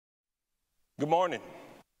Good morning.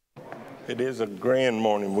 It is a grand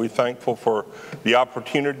morning. We're thankful for the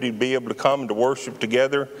opportunity to be able to come to worship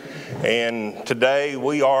together. And today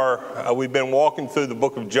we've been walking through the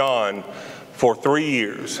book of John for 3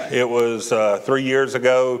 years. It was 3 years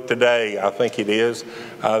ago today, I think it is,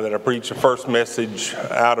 that I preached the first message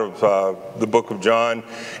out of the book of John.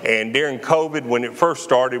 And during COVID, when it first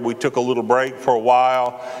started, we took a little break for a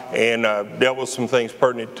while and dealt with some things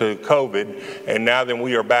pertinent to COVID. And now then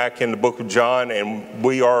we are back in the book of John, and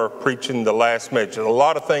we are preaching the last message. A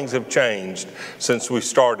lot of things have changed since we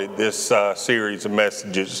started this series of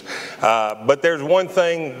messages. But there's one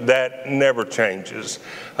thing that never changes.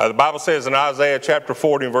 The Bible says in Isaiah chapter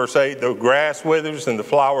 40 and verse 8, the grass withers and the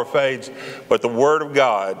flower fades, but the word of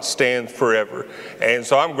God stands forever. And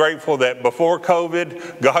so I'm grateful that before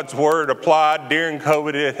COVID, God's word applied, during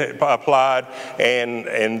COVID it applied, and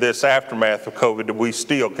in this aftermath of COVID, we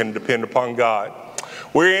still can depend upon God.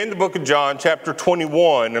 We're in the book of John, chapter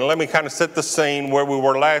 21, and let me kind of set the scene where we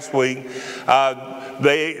were last week.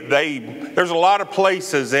 There's a lot of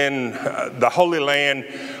places in the Holy Land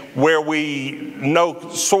where we know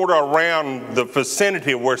sort of around the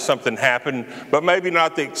vicinity of where something happened, but maybe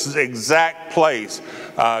not the exact place.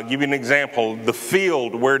 Give you an example, the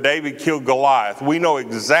field where David killed Goliath. We know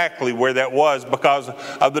exactly where that was because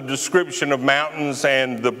of the description of mountains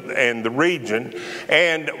and the region.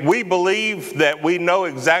 And we believe that we know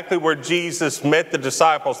exactly where Jesus met the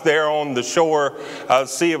disciples there on the shore of the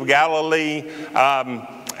Sea of Galilee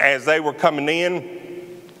as they were coming in.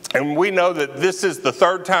 And we know that this is the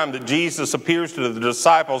third time that Jesus appears to the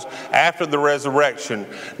disciples after the resurrection.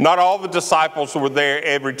 Not all the disciples were there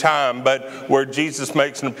every time, but where Jesus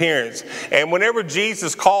makes an appearance. And whenever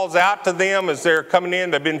Jesus calls out to them as they're coming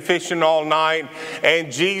in, they've been fishing all night,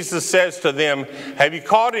 and Jesus says to them, "Have you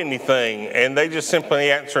caught anything?" And they just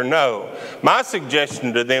simply answer no. My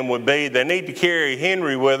suggestion to them would be they need to carry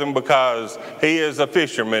Henry with them because he is a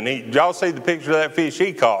fisherman. Y'all see the picture of that fish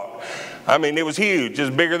he caught? I mean, it was huge. It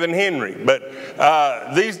was bigger than Henry. But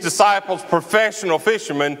these disciples, professional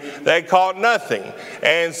fishermen, they caught nothing.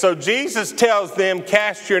 And so Jesus tells them,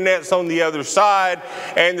 cast your nets on the other side.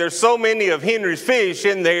 And there's so many of Henry's fish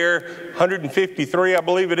in there, 153 I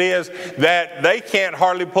believe it is, that they can't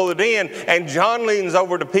hardly pull it in. And John leans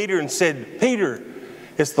over to Peter and said, "Peter,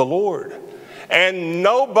 it's the Lord." And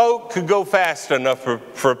no boat could go fast enough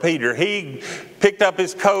for Peter. He picked up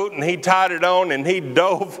his coat and he tied it on and he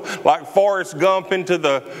dove like Forrest Gump into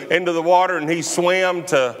the water, and he swam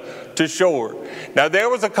to shore. Now there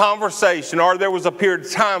was a conversation, or there was a period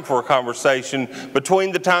of time for a conversation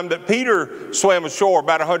between the time that Peter swam ashore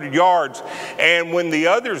about 100 yards and when the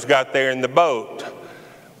others got there in the boat.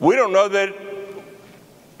 We don't know that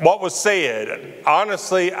what was said.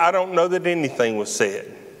 Honestly, I don't know that anything was said.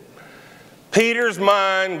 Peter's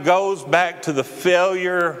mind goes back to the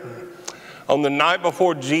failure on the night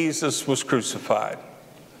before Jesus was crucified.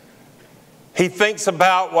 He thinks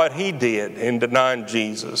about what he did in denying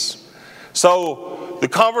Jesus. So the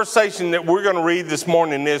conversation that we're going to read this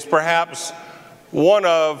morning is perhaps one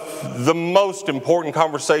of the most important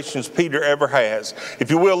conversations Peter ever has.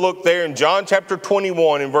 If you will, look there in John chapter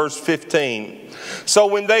 21 and verse 15. So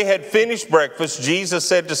when they had finished breakfast, Jesus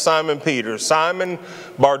said to Simon Peter, "Simon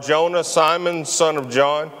Bar-Jonah, Simon, son of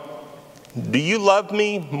John, do you love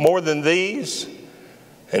me more than these?"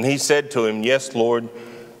 And he said to him, "Yes, Lord,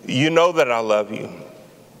 you know that I love you."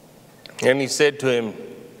 And he said to him,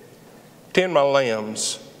 "Tend my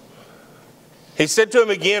lambs." He said to him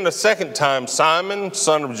again a second time, "Simon,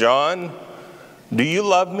 son of John, do you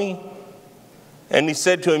love me?" And he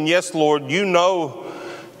said to him, "Yes, Lord, you know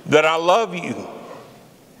that I love you."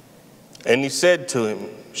 And he said to him,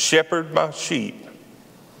 "Shepherd my sheep."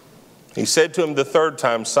 He said to him the third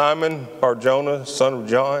time, "Simon Bar-Jonah, son of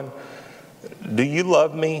John, do you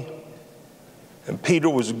love me?" And Peter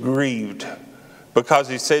was grieved because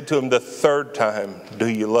he said to him the third time, "Do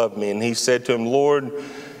you love me?" And he said to him, "Lord,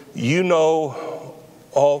 you know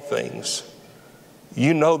all things.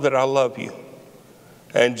 You know that I love you."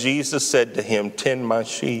 And Jesus said to him, "Tend my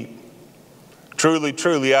sheep. Truly,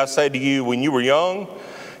 truly, I say to you, when you were young,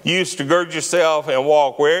 you used to gird yourself and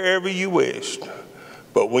walk wherever you wished.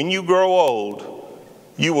 But when you grow old,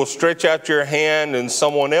 you will stretch out your hand and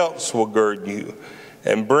someone else will gird you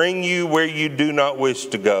and bring you where you do not wish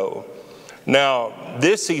to go." Now,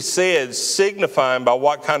 this he said, signifying by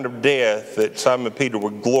what kind of death that Simon Peter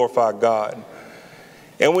would glorify God.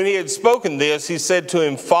 And when he had spoken this, he said to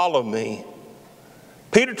him, "Follow me."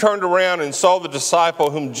 Peter turned around and saw the disciple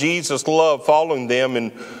whom Jesus loved following them,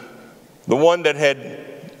 and the one that had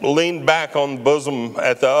leaned back on the bosom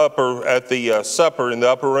at the supper in the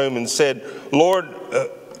upper room, and said, "Lord,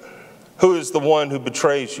 who is the one who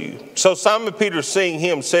betrays you?" So Simon Peter, seeing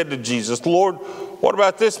him, said to Jesus, "Lord, what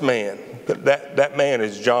about this man?" That man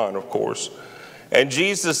is John, of course. And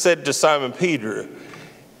Jesus said to Simon Peter,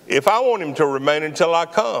 "If I want him to remain until I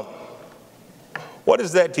come, what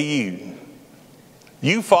is that to you?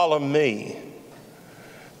 You follow me."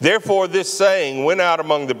 Therefore this saying went out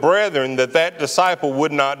among the brethren, that disciple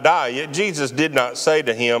would not die. Yet Jesus did not say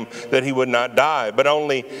to him that he would not die, but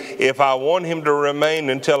only, "If I want him to remain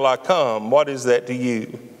until I come, what is that to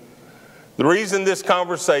you?" The reason this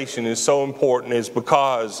conversation is so important is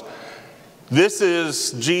because this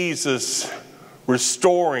is Jesus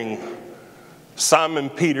restoring Simon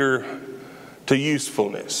Peter to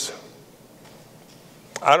usefulness.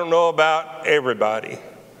 I don't know about everybody,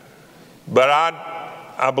 but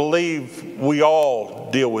I believe we all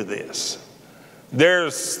deal with this.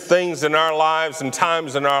 There's things in our lives and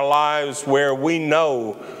times in our lives where we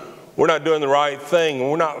know we're not doing the right thing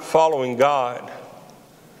and we're not following God.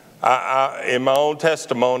 In my own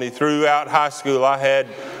testimony, throughout high school, I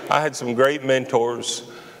had some great mentors.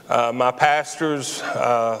 My pastors,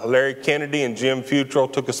 Larry Kennedy and Jim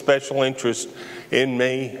Futrell, took a special interest in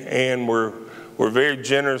me and were very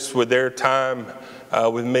generous with their time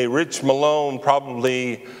with me. Rich Malone,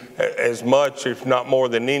 probably as much, if not more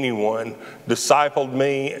than anyone, discipled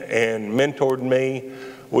me and mentored me.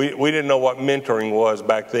 We didn't know what mentoring was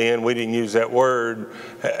back then. We didn't use that word.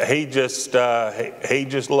 He just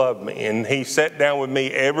loved me, and he sat down with me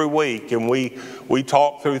every week, and we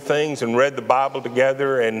talked through things and read the Bible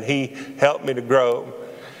together, and he helped me to grow.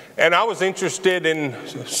 And I was interested in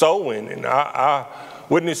soul winning. I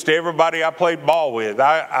witnessed to everybody I played ball with.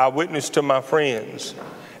 I witnessed to my friends,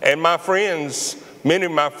 and many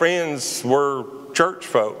of my friends were church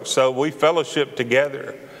folks, so we fellowshiped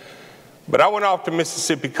together. But I went off to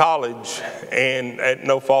Mississippi College, and at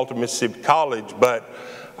no fault of Mississippi College, but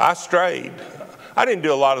I strayed. I didn't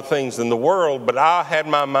do a lot of things in the world, but I had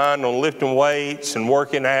my mind on lifting weights and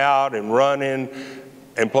working out and running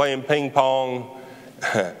and playing ping pong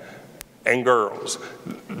and girls.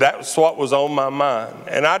 That's what was on my mind.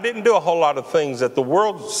 And I didn't do a whole lot of things that the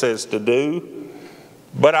world says to do,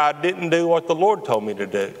 but I didn't do what the Lord told me to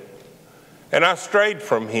do. And I strayed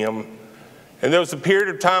from him. And there was a period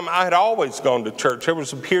of time I had always gone to church. There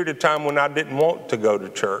was a period of time when I didn't want to go to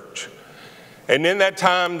church. And in that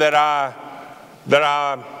time that I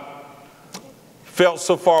felt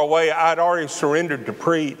so far away, I'd already surrendered to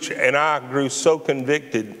preach, and I grew so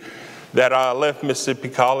convicted that I left Mississippi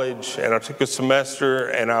College, and I took a semester,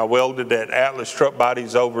 and I welded at Atlas Truck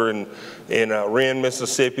Bodies over in Wren,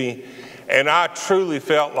 Mississippi. And I truly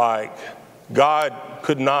felt like God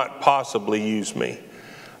could not possibly use me.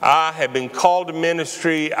 I had been called to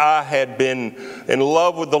ministry. I had been in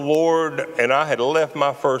love with the Lord, and I had left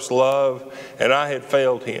my first love, and I had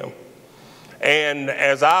failed him. And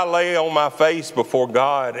as I lay on my face before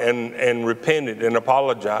God and repented and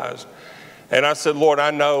apologized, and I said, "Lord, I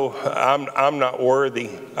know I'm not worthy.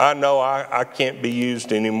 I know I can't be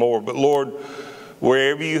used anymore. But Lord,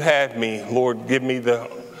 wherever you have me, Lord, give me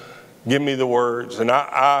the words." And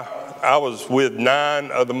I was with 9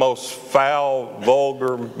 of the most foul,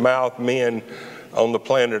 vulgar-mouthed men on the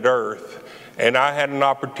planet Earth. And I had an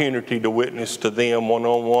opportunity to witness to them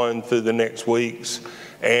one-on-one through the next weeks.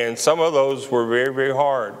 And some of those were very, very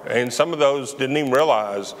hard. And some of those didn't even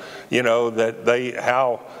realize, that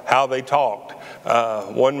how they talked.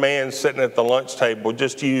 One man sitting at the lunch table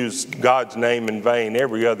just used God's name in vain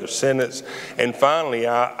every other sentence. And finally,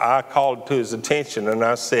 I called to his attention, and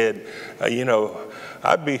I said,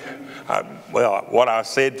 what I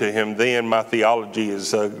said to him then, my theology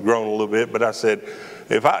has grown a little bit, but I said,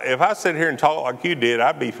 if I sit here and talk like you did,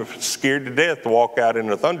 I'd be scared to death to walk out in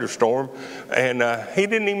a thunderstorm. And he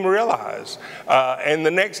didn't even realize. And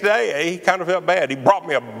the next day, he kind of felt bad. He brought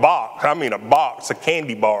me a box of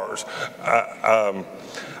candy bars.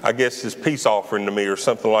 I guess his peace offering to me or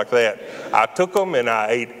something like that. I took them and I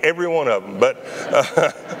ate every one of them. But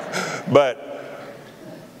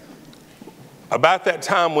about that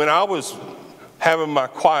time when I was having my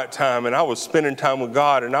quiet time and I was spending time with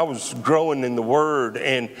God and I was growing in the Word,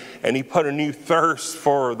 and he put a new thirst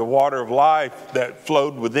for the water of life that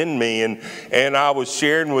flowed within me, and I was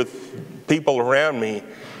sharing with people around me.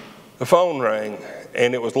 The phone rang,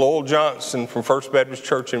 and it was Lowell Johnson from First Baptist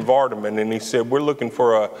Church in Vardaman, and he said, "We're looking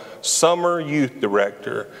for a summer youth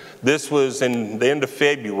director." This was in the end of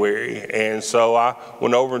February, and so I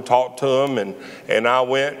went over and talked to him, and I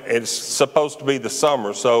went. It's supposed to be the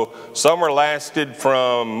summer, so summer lasted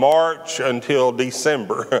from March until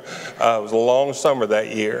December. It was a long summer that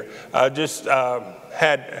year.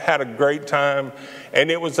 had a great time, and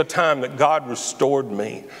it was a time that God restored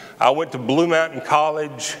me. I went to Blue Mountain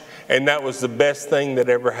College, and that was the best thing that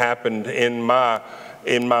ever happened in my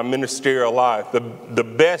ministerial life. The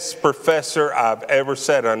best professor I've ever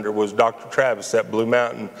sat under was Dr. Travis at Blue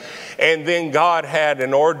Mountain. And then God had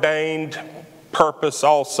an ordained purpose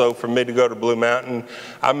also for me to go to Blue Mountain.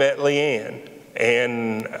 I met Leanne,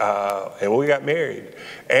 and we got married.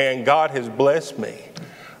 And God has blessed me.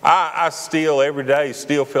 I still, every day,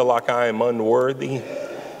 still feel like I am unworthy.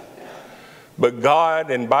 But God,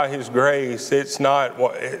 and by His grace, it's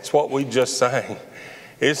what we just sang.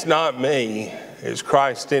 It's not me, it's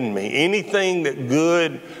Christ in me. Anything that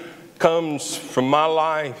good comes from my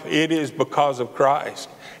life, it is because of Christ.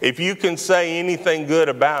 If you can say anything good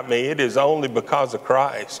about me, it is only because of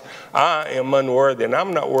Christ. I am unworthy, and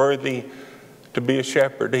I'm not worthy to be a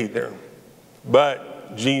shepherd either.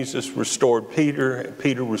 But Jesus restored Peter, and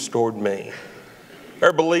Peter restored me. There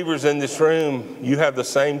are believers in this room, you have the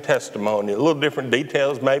same testimony, a little different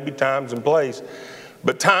details, maybe times and place,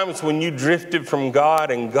 but times when you drifted from God,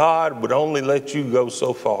 and God would only let you go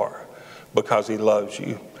so far because He loves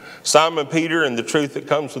you. Simon Peter, and the truth that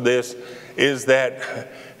comes with this is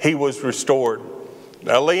that he was restored.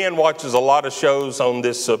 Now, Leanne watches a lot of shows on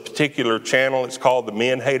this particular channel. It's called the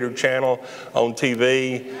Men Hater channel on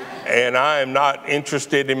TV, and I am not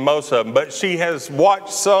interested in most of them, but she has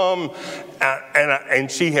watched some, and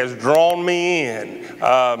she has drawn me in.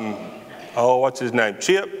 What's his name?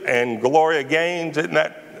 Chip and Gloria Gaines, isn't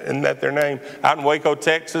that their name? Out in Waco,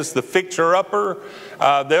 Texas, the fixer-upper.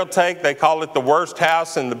 They call it the worst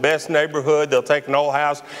house in the best neighborhood. They'll take an old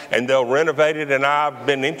house and they'll renovate it, and I've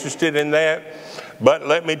been interested in that. But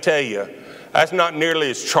let me tell you, that's not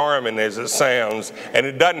nearly as charming as it sounds, and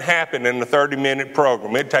it doesn't happen in a 30-minute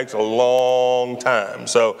program. It takes a long time.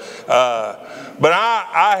 So, but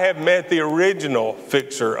I have met the original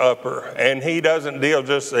fixer-upper, and he doesn't deal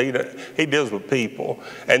he deals with people,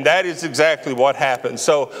 and that is exactly what happens.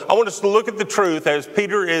 So I want us to look at the truth as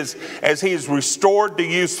he is restored to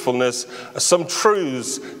usefulness, some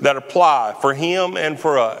truths that apply for him and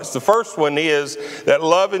for us. The first one is that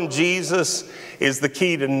loving Jesus is the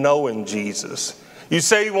key to knowing Jesus. You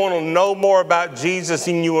say you want to know more about Jesus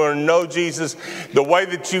and you want to know Jesus. The way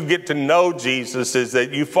that you get to know Jesus is that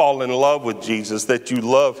you fall in love with Jesus, that you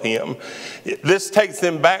love Him. This takes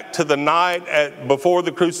them back to the night before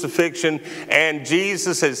the crucifixion, and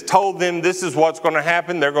Jesus has told them this is what's going to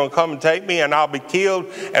happen. They're going to come and take me, and I'll be killed,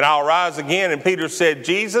 and I'll rise again. And Peter said,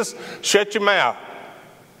 Jesus, shut your mouth.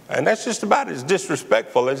 And that's just about as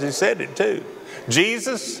disrespectful as he said it too.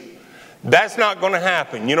 Jesus, that's not going to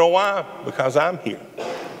happen. You know why? Because I'm here.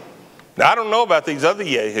 Now, I don't know about these other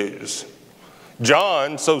yahoos.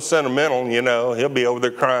 John, so sentimental, he'll be over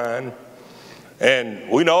there crying. And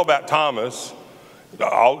we know about Thomas.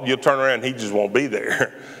 You'll turn around, he just won't be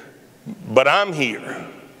there. But I'm here.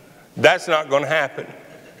 That's not going to happen.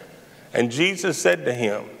 And Jesus said to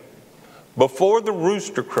him, before the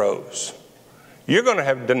rooster crows, you're going to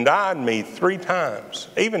have denied me 3 times,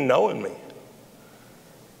 even knowing me.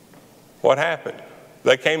 What happened?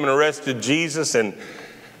 They came and arrested Jesus, and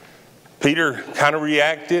Peter kind of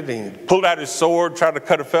reacted. He pulled out his sword, tried to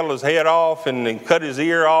cut a fellow's head off, and then cut his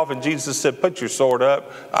ear off. And Jesus said, put your sword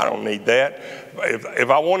up. I don't need that.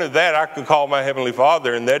 If I wanted that, I could call my Heavenly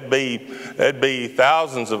Father, and that'd be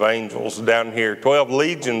thousands of angels down here, 12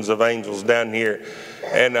 legions of angels down here.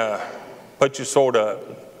 And put your sword up.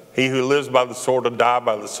 He who lives by the sword will die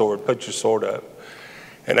by the sword. Put your sword up.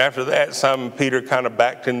 And after that, Simon Peter kind of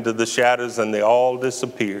backed into the shadows, and they all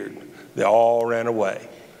disappeared. They all ran away.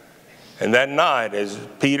 And that night, as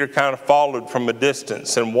Peter kind of followed from a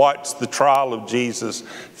distance and watched the trial of Jesus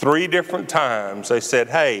 3 different times, they said,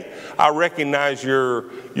 hey, I recognize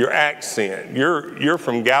your accent. You're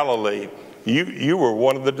from Galilee. You were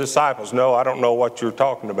one of the disciples. No, I don't know what you're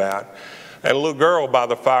talking about. And a little girl by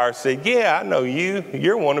the fire said, yeah, I know you.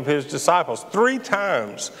 You're one of his disciples. 3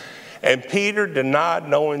 times. And Peter denied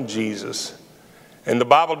knowing Jesus. And the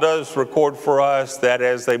Bible does record for us that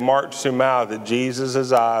as they marched him out, that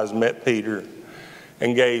Jesus' eyes met Peter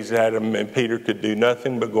and gazed at him, and Peter could do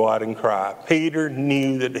nothing but go out and cry. Peter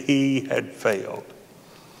knew that he had failed.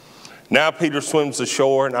 Now Peter swims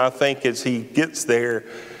ashore, and I think as he gets there,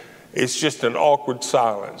 it's just an awkward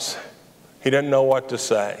silence. He doesn't know what to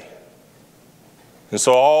say. And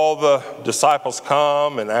so all the disciples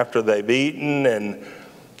come, and after they've eaten, and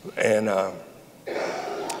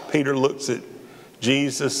Peter looks at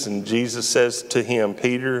Jesus, and Jesus says to him,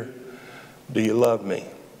 Peter, do you love me?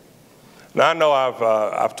 Now, I know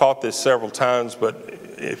I've taught this several times, but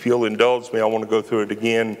if you'll indulge me, I want to go through it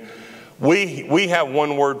again. We have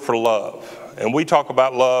one word for love, And we talk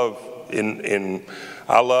about love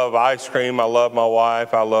I love ice cream, I love my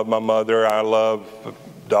wife, I love my mother, I love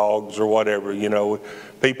dogs or whatever, you know.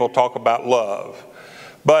 People talk about love.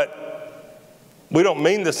 But we don't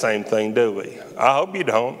mean the same thing, do we? I hope you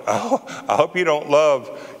don't. I hope you don't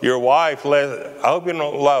love your wife I hope you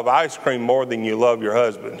don't love ice cream more than you love your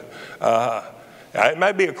husband. It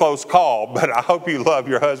may be a close call, but I hope you love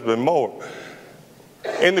your husband more.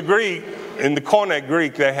 In the Greek, in the Koine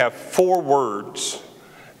Greek, they have 4 words.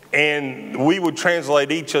 And we would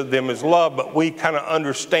translate each of them as love, but we kind of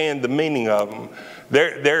understand the meaning of them.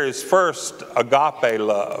 There is first agape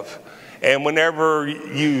love. And whenever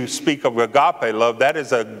you speak of agape love, that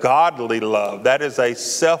is a godly love. That is a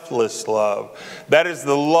selfless love. That is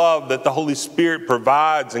the love that the Holy Spirit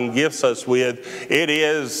provides and gifts us with. It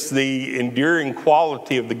is the enduring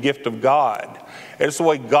quality of the gift of God. It's the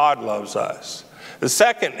way God loves us. The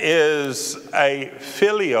second is a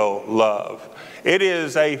filial love. It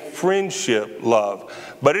is a friendship love,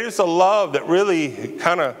 but it is a love that really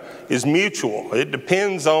kind of is mutual. It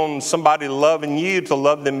depends on somebody loving you to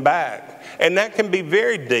love them back. And that can be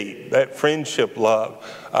very deep, that friendship love.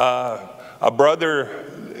 A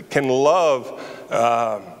brother can love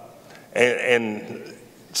and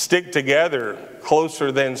stick together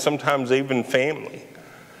closer than sometimes even family.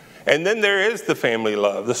 And then there is the family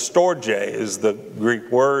love. The storge is the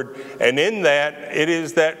Greek word. And in that, it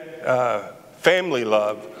is that family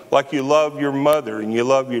love, like you love your mother and you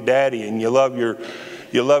love your daddy and you love your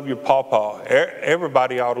pawpaw.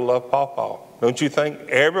 Everybody ought to love pawpaw, don't you think?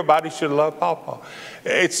 Everybody should love pawpaw.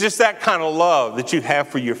 It's just that kind of love that you have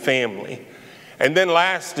for your family. And then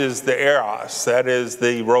last is the eros. That is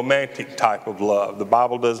the romantic type of love. The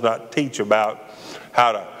Bible does not teach about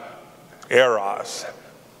how to eros.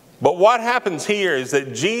 But what happens here is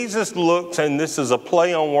that Jesus looks, and this is a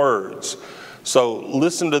play on words. So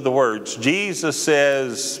listen to the words. Jesus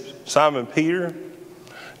says, Simon Peter,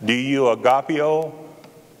 do you agapeo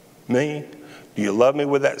me? Do you love me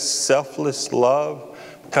with that selfless love?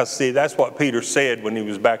 Because see, that's what Peter said when he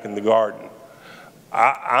was back in the garden.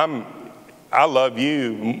 I love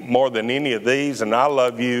you more than any of these, and I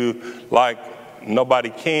love you like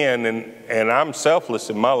nobody can, and I'm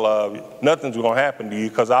selfless in my love. Nothing's going to happen to you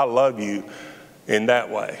because I love you in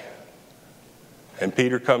that way. And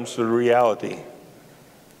Peter comes to the reality,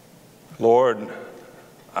 Lord,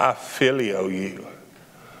 I filio you.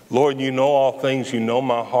 Lord, you know all things, you know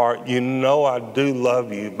my heart, you know I do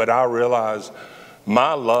love you, but I realize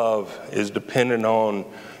my love is dependent on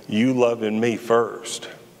you loving me first.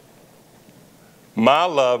 My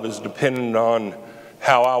love is dependent on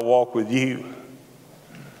how I walk with you.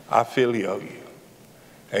 I filio you.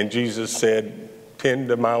 And Jesus said, tend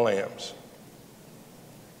to my lambs.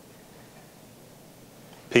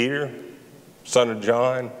 Peter, son of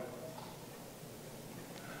John,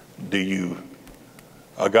 do you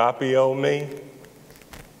agapeo me?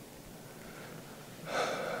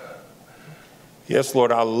 Yes,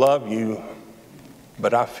 Lord, I love you,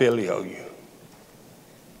 but I filio you.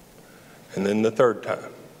 And then the third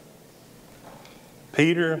time,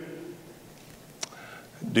 Peter,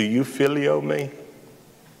 do you filio me?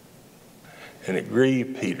 And it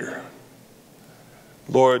grieved Peter.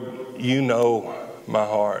 Lord, you know my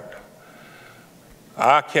heart.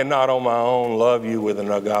 I cannot on my own love you with an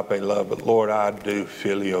agape love, but Lord, I do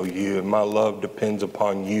filio you, and my love depends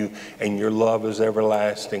upon you, and your love is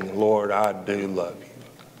everlasting. Lord, I do love you.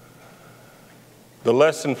 The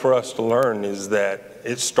lesson for us to learn is that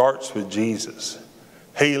it starts with Jesus.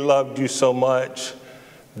 He loved you so much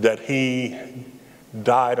that he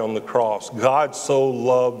died on the cross. God so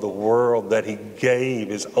loved the world that he gave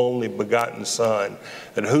his only begotten Son,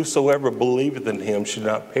 that whosoever believeth in him should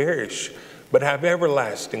not perish, but have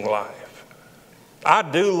everlasting life. I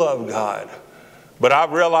do love God, but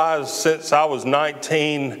I've realized since I was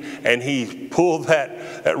 19 and he pulled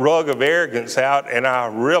that rug of arrogance out, and I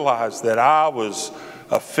realized that I was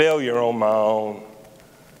a failure on my own,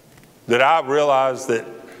 that I realized that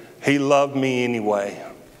he loved me anyway.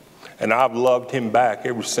 And I've loved him back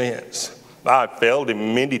ever since. I failed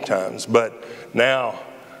him many times, but now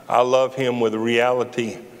I love him with the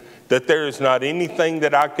reality that there is not anything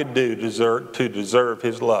that I could do to deserve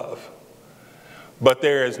his love. But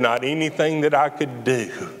there is not anything that I could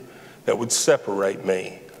do that would separate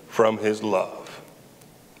me from his love.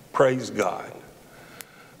 Praise God.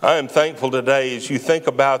 I am thankful today as you think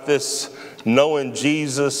about this, knowing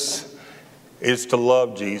Jesus is to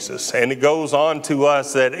love Jesus. And it goes on to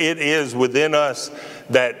us that it is within us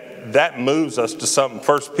that moves us to something.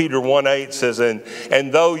 1 Peter 1:8 says,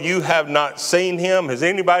 and though you have not seen him, has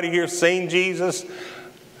anybody here seen Jesus?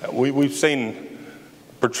 We've seen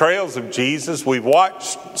portrayals of Jesus. We've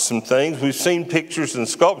watched some things. We've seen pictures and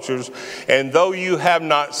sculptures. And though you have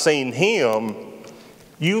not seen him,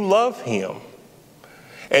 you love him.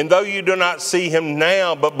 And though you do not see him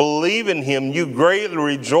now, but believe in him, you greatly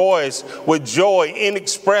rejoice with joy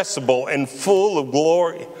inexpressible and full of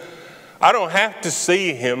glory. I don't have to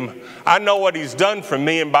see him. I know what he's done for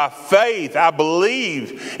me, and by faith I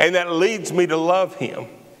believe, and that leads me to love him.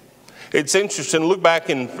 It's interesting. Look back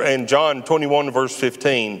in John 21, verse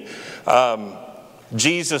 15.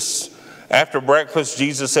 Jesus, after breakfast,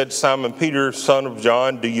 Jesus said to Simon Peter, son of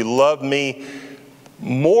John, do you love me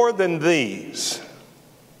more than these?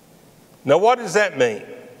 Now, what does that mean?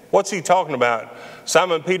 What's he talking about?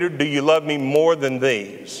 Simon Peter, do you love me more than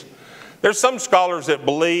these? There's some scholars that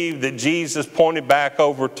believe that Jesus pointed back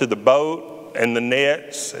over to the boat and the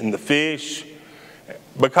nets and the fish.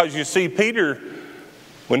 Because you see, Peter,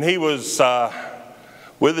 when he was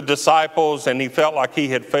with the disciples and he felt like he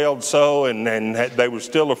had failed so, and they were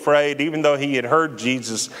still afraid, even though he had heard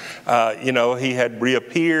Jesus, he had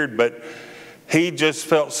reappeared, but he just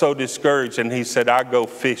felt so discouraged, and he said, I go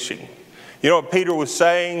fishing. You know what Peter was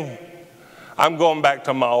saying? I'm going back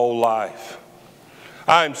to my old life.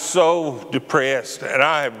 I'm so depressed, and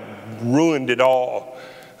I have ruined it all,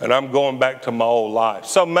 and I'm going back to my old life.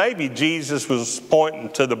 So maybe Jesus was pointing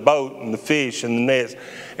to the boat and the fish and the nets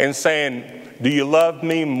and saying, do you love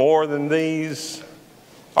me more than these?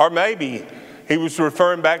 Or maybe he was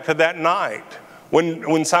referring back to that night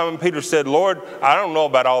when Simon Peter said, Lord, I don't know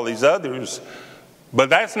about all these others, but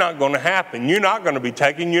that's not going to happen. You're not going to be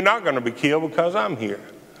taken. You're not going to be killed because I'm here.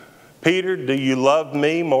 Peter, do you love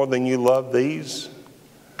me more than you love these?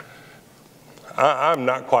 I'm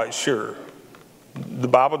not quite sure. The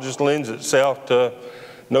Bible just lends itself to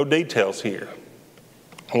no details here.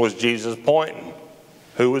 Was Jesus pointing?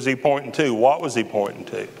 Who was he pointing to? What was he pointing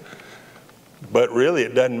to? But really,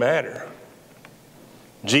 it doesn't matter.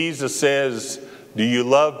 Jesus says, do you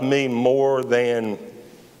love me more than...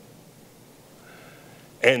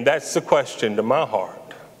 And that's the question to my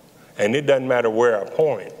heart. And it doesn't matter where I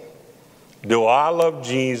point. Do I love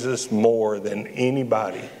Jesus more than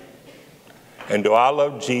anybody? And do I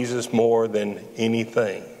love Jesus more than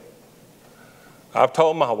anything? I've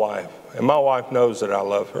told my wife, and my wife knows that I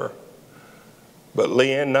love her. But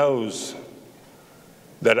Leanne knows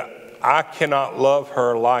that I cannot love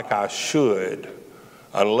her like I should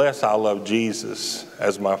unless I love Jesus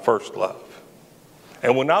as my first love.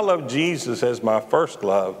 And when I love Jesus as my first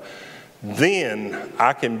love, then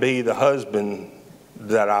I can be the husband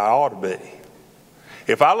that I ought to be.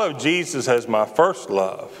 If I love Jesus as my first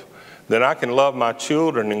love, then I can love my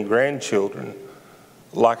children and grandchildren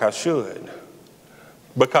like I should.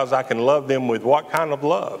 Because I can love them with what kind of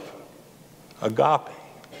love? Agape.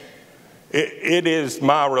 It is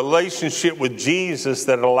my relationship with Jesus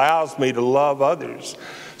that allows me to love others.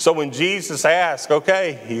 So when Jesus asks,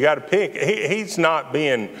 okay, you got to pick, he's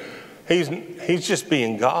just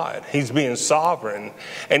being God. He's being sovereign.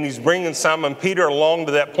 And he's bringing Simon Peter along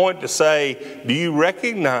to that point to say, do you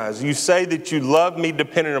recognize, you say that you love me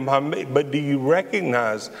dependent upon me, but do you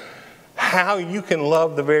recognize how you can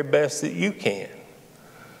love the very best that you can?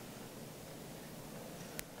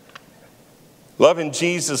 Loving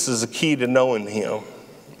Jesus is a key to knowing him.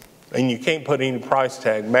 And you can't put any price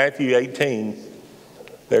tag. Matthew 18,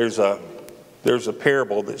 there's a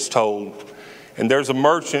parable that's told. And there's a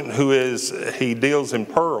merchant he deals in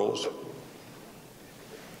pearls.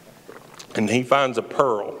 And he finds a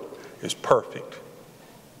pearl is perfect.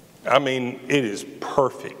 I mean, it is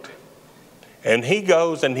perfect. And he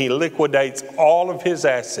goes and he liquidates all of his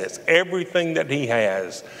assets, everything that he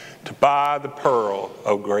has, to buy the pearl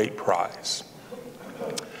of great price.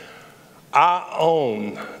 I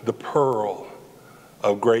own the pearl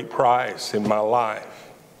of great price in my life.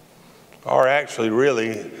 Or actually,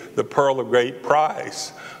 really, the pearl of great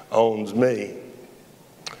price owns me.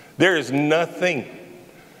 There is nothing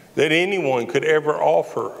that anyone could ever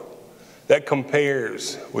offer that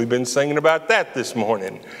compares. We've been singing about that this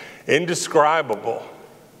morning. Indescribable.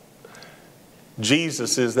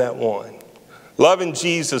 Jesus is that one. Loving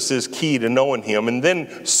Jesus is key to knowing him. And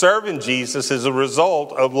then serving Jesus is a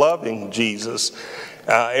result of loving Jesus.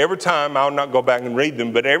 Every time, I'll not go back and read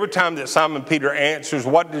them, but every time that Simon Peter answers,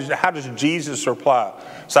 how does Jesus reply?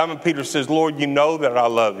 Simon Peter says, Lord, you know that I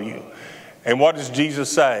love you. And what does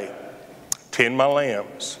Jesus say? Tend my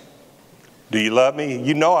lambs. Do you love me?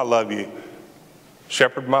 You know I love you.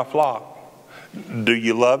 Shepherd my flock. Do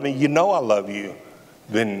you love me? You know I love you.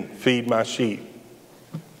 Then feed my sheep.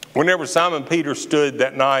 Whenever Simon Peter stood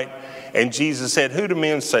that night and Jesus said, "Who do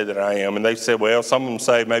men say that I am?" And they said, "Well, some of them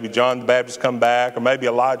say maybe John the Baptist come back, or maybe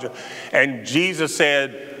Elijah." And Jesus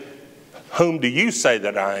said, "Whom do you say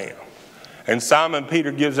that I am?" And Simon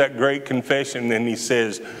Peter gives that great confession, and he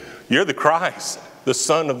says, "You're the Christ, the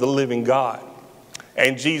Son of the living God."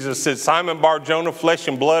 And Jesus said, "Simon Bar-Jonah, flesh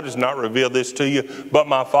and blood has not revealed this to you, but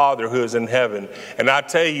my Father who is in heaven." And I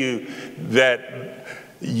tell you that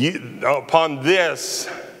upon this,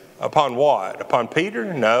 upon what? Upon Peter?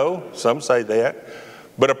 No, some say that.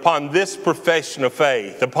 But upon this profession of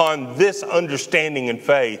faith, upon this understanding and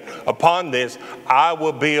faith, upon this, I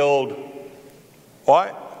will build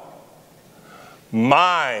what?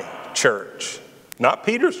 My church. Not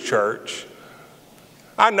Peter's church.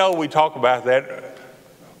 I know we talk about that,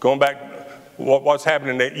 going back, what's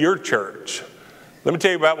happening at your church. Let me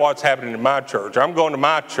tell you about what's happening in my church. I'm going to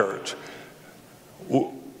my church.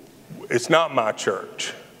 It's not my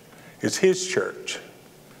church. It's his church.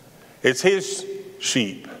 It's his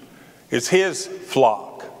sheep. It's his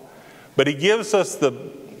flock. But he gives us the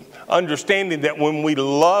understanding that when we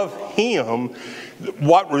love him,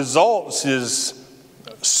 what results is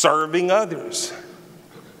serving others.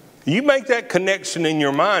 You make that connection in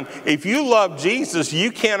your mind. If you love Jesus,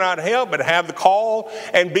 you cannot help but have the call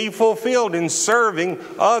and be fulfilled in serving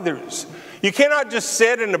others. You cannot just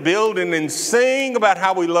sit in a building and sing about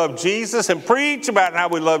how we love Jesus and preach about how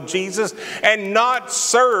we love Jesus and not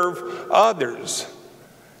serve others.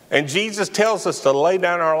 And Jesus tells us to lay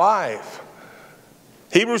down our life.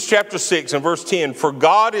 Hebrews chapter 6 and verse 10, "For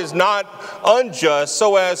God is not unjust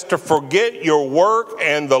so as to forget your work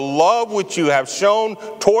and the love which you have shown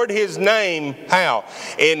toward his name." How?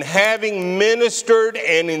 "In having ministered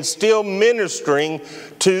and in still ministering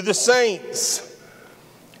to the saints."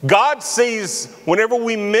 God sees whenever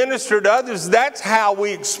we minister to others, that's how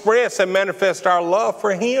we express and manifest our love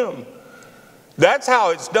for him. That's how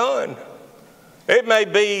it's done. It may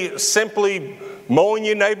be simply mowing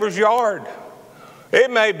your neighbor's yard. It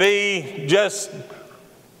may be just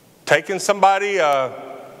taking somebody a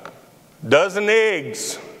dozen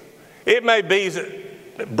eggs. It may be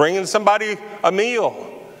bringing somebody a meal.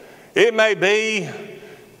 It may be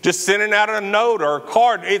just sending out a note or a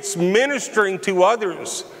card. It's ministering to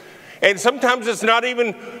others. And sometimes it's not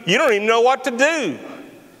even, you don't even know what to do.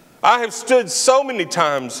 I have stood so many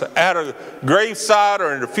times at a graveside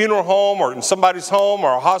or in a funeral home or in somebody's home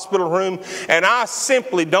or a hospital room, and I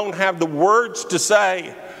simply don't have the words to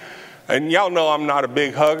say. And y'all know I'm not a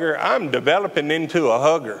big hugger. I'm developing into a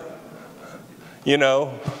hugger. You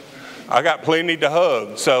know, I got plenty to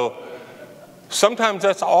hug. So sometimes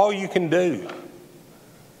that's all you can do,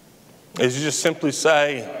 is just simply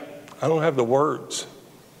say, "I don't have the words.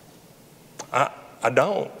 I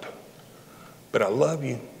don't, but I love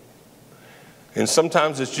you." And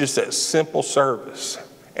sometimes it's just that simple service.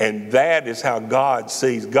 And that is how God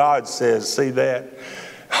sees. God says, "See that?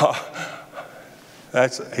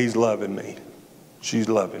 He's loving me. She's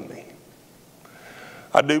loving me."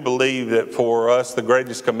 I do believe that for us, the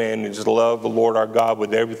greatest command is to love the Lord our God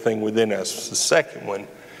with everything within us. The second one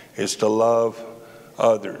is to love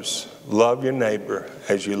others. Love your neighbor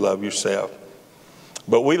as you love yourself.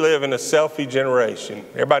 But we live in a selfie generation.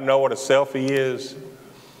 Everybody know what a selfie is?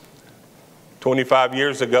 25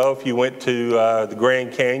 years ago, if you went to the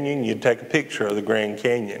Grand Canyon, you'd take a picture of the Grand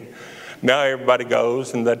Canyon. Now everybody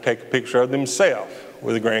goes and they take a picture of themselves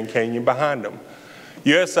with the Grand Canyon behind them.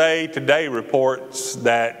 USA Today reports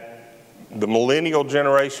that the millennial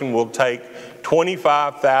generation will take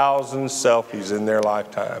 25,000 selfies in their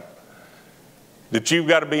lifetime. That you've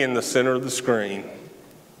got to be in the center of the screen.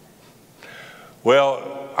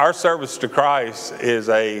 Well, our service to Christ is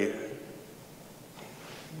I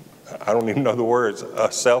don't even know the words,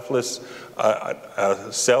 a selfless, a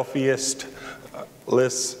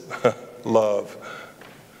selfiest-less love.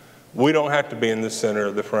 We don't have to be in the center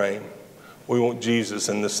of the frame. We want Jesus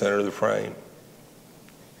in the center of the frame.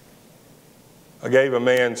 I gave a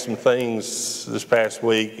man some things this past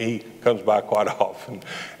week. He comes by quite often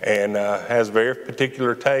and has a very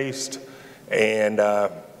particular taste. And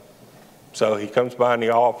so he comes by and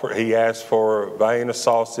he asks for Vienna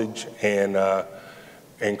sausage and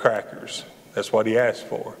crackers. That's what he asked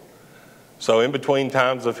for. So in between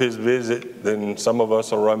times of his visit, then some of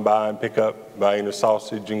us will run by and pick up Vienna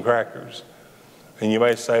sausage and crackers. And you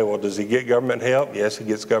may say, "Well, does he get government help?" Yes, he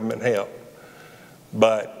gets government help.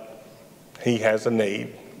 But he has a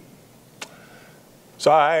need.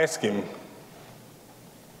 So I asked him,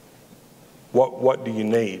 what do you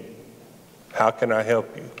need? How can I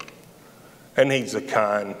help you? And he's a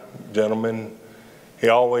kind gentleman. He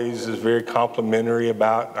always is very complimentary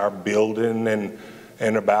about our building, and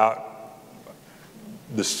and about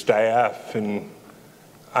the staff, and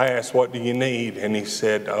I asked, what do you need? And he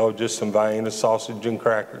said, oh, just some Vienna sausage and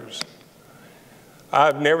crackers.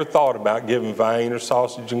 I've never thought about giving Vienna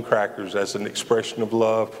sausage and crackers as an expression of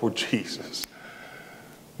love for Jesus.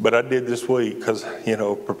 But I did this week because,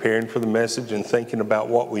 preparing for the message and thinking about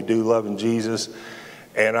what we do loving Jesus.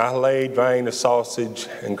 And I laid Vienna sausage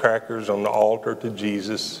and crackers on the altar to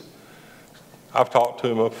Jesus. I've talked to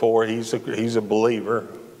him before. He's a believer.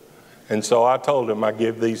 And so I told him, I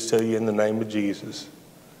give these to you in the name of Jesus.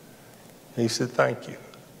 He said, thank you,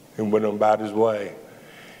 and went on about his way.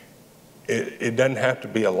 It doesn't have to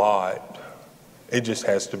be a lot. It just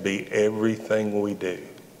has to be everything we do.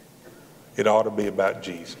 It ought to be about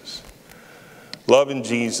Jesus. Loving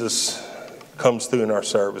Jesus comes through in our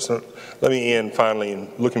service. Let me end finally and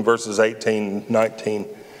look in verses 18 and 19.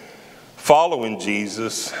 Following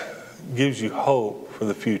Jesus gives you hope for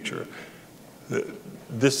the future.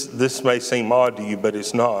 This may seem odd to you, but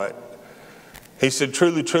it's not. He said,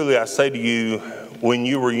 truly, truly, I say to you, when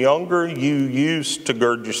you were younger, you used to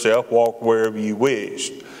gird yourself, walk wherever you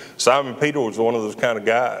wished. Simon Peter was one of those kind of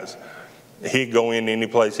guys. He'd go in any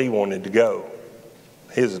place he wanted to go.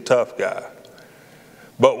 He was a tough guy.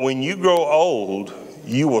 But when you grow old,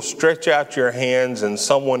 you will stretch out your hands and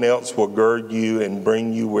someone else will gird you and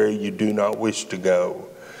bring you where you do not wish to go.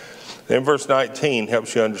 Then verse 19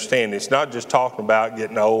 helps you understand it's not just talking about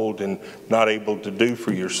getting old and not able to do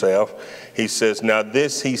for yourself. He says, now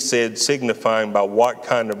this he said, signifying by what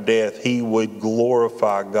kind of death he would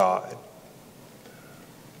glorify God.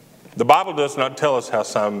 The Bible does not tell us how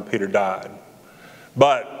Simon Peter died,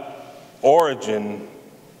 but Origen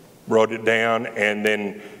wrote it down, and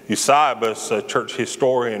then Eusebius, a church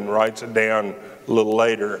historian, writes it down a little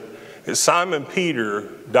later. Simon Peter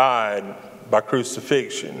died by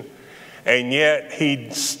crucifixion. And yet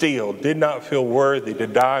he still did not feel worthy to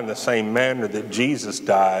die in the same manner that Jesus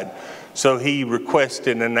died. So he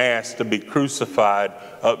requested and asked to be crucified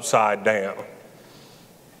upside down.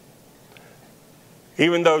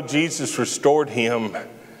 Even though Jesus restored him,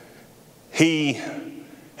 he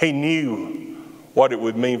knew what it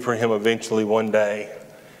would mean for him eventually one day.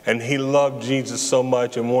 And he loved Jesus so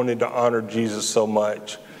much and wanted to honor Jesus so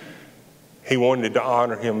much. He wanted to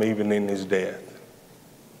honor him even in his death.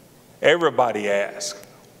 Everybody asked,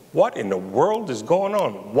 what in the world is going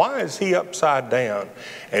on? Why is he upside down?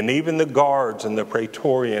 And even the guards and the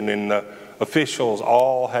praetorian and the officials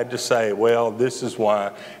all had to say, well, this is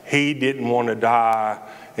why. He didn't want to die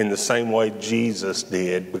in the same way Jesus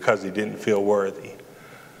did because he didn't feel worthy.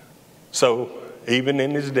 So even in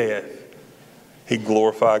his death, he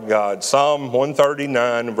glorified God. Psalm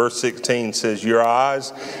 139 verse 16 says, your eyes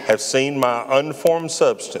have seen my unformed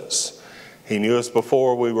substance. He knew us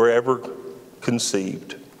before we were ever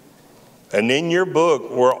conceived. And in your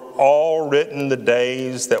book were all written the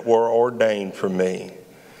days that were ordained for me,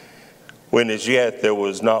 when as yet there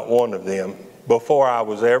was not one of them. Before I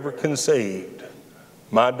was ever conceived,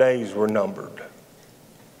 my days were numbered.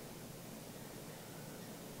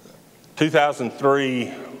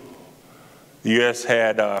 2003, the U.S.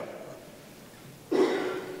 had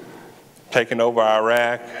taken over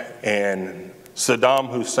Iraq, and Saddam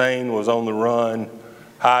Hussein was on the run,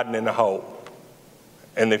 hiding in a hole,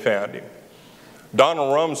 and they found him.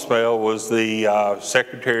 Donald Rumsfeld was the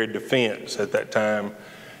Secretary of Defense at that time,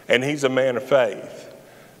 and he's a man of faith.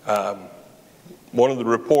 One of the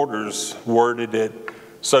reporters worded it,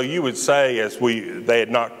 so you would say, they had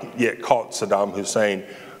not yet caught Saddam Hussein,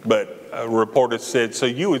 but a reporter said, so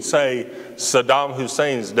you would say Saddam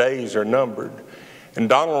Hussein's days are numbered. And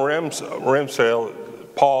Donald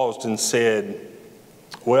Rumsfeld paused and said,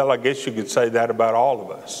 well, I guess you could say that about all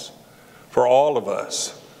of us. For all of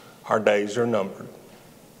us, our days are numbered.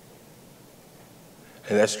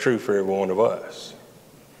 And that's true for every one of us.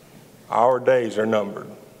 Our days are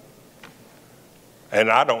numbered.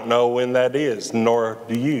 And I don't know when that is, nor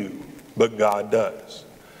do you, but God does.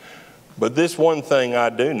 But this one thing I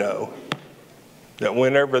do know, that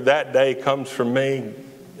whenever that day comes for me,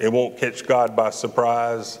 it won't catch God by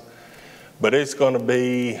surprise, but it's going to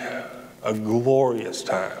be a glorious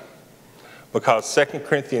time, because 2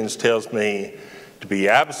 Corinthians tells me to be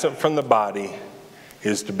absent from the body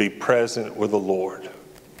is to be present with the Lord.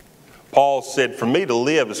 Paul said, for me to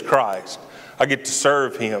live is Christ. I get to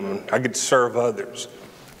serve him, I get to serve others,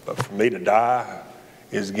 but for me to die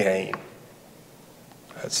is gain.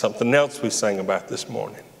 That's something else we sang about this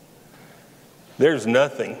morning. There's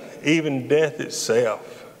nothing, even death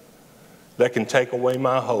itself, that can take away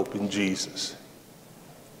my hope in Jesus.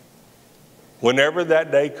 Whenever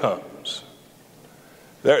that day comes,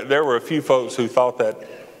 there were a few folks who thought that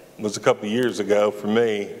was a couple of years ago for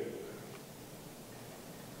me.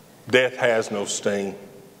 Death has no sting.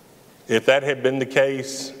 If that had been the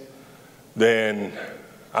case, then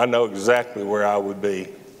I know exactly where I would be.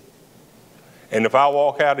 And if I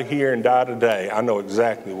walk out of here and die today, I know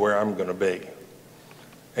exactly where I'm going to be.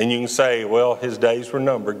 And you can say, well, his days were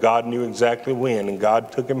numbered. God knew exactly when, and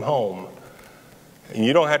God took him home. And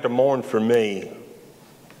you don't have to mourn for me.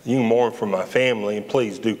 You can mourn for my family, and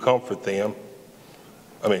please do comfort them.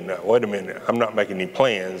 I mean, now, wait a minute. I'm not making any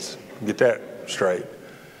plans. Get that straight.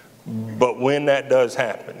 But when that does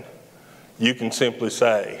happen, you can simply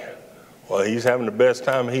say, well, he's having the best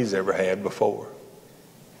time he's ever had before.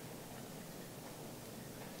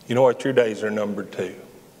 You know what? Your days are numbered too.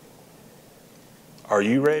 Are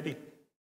you ready?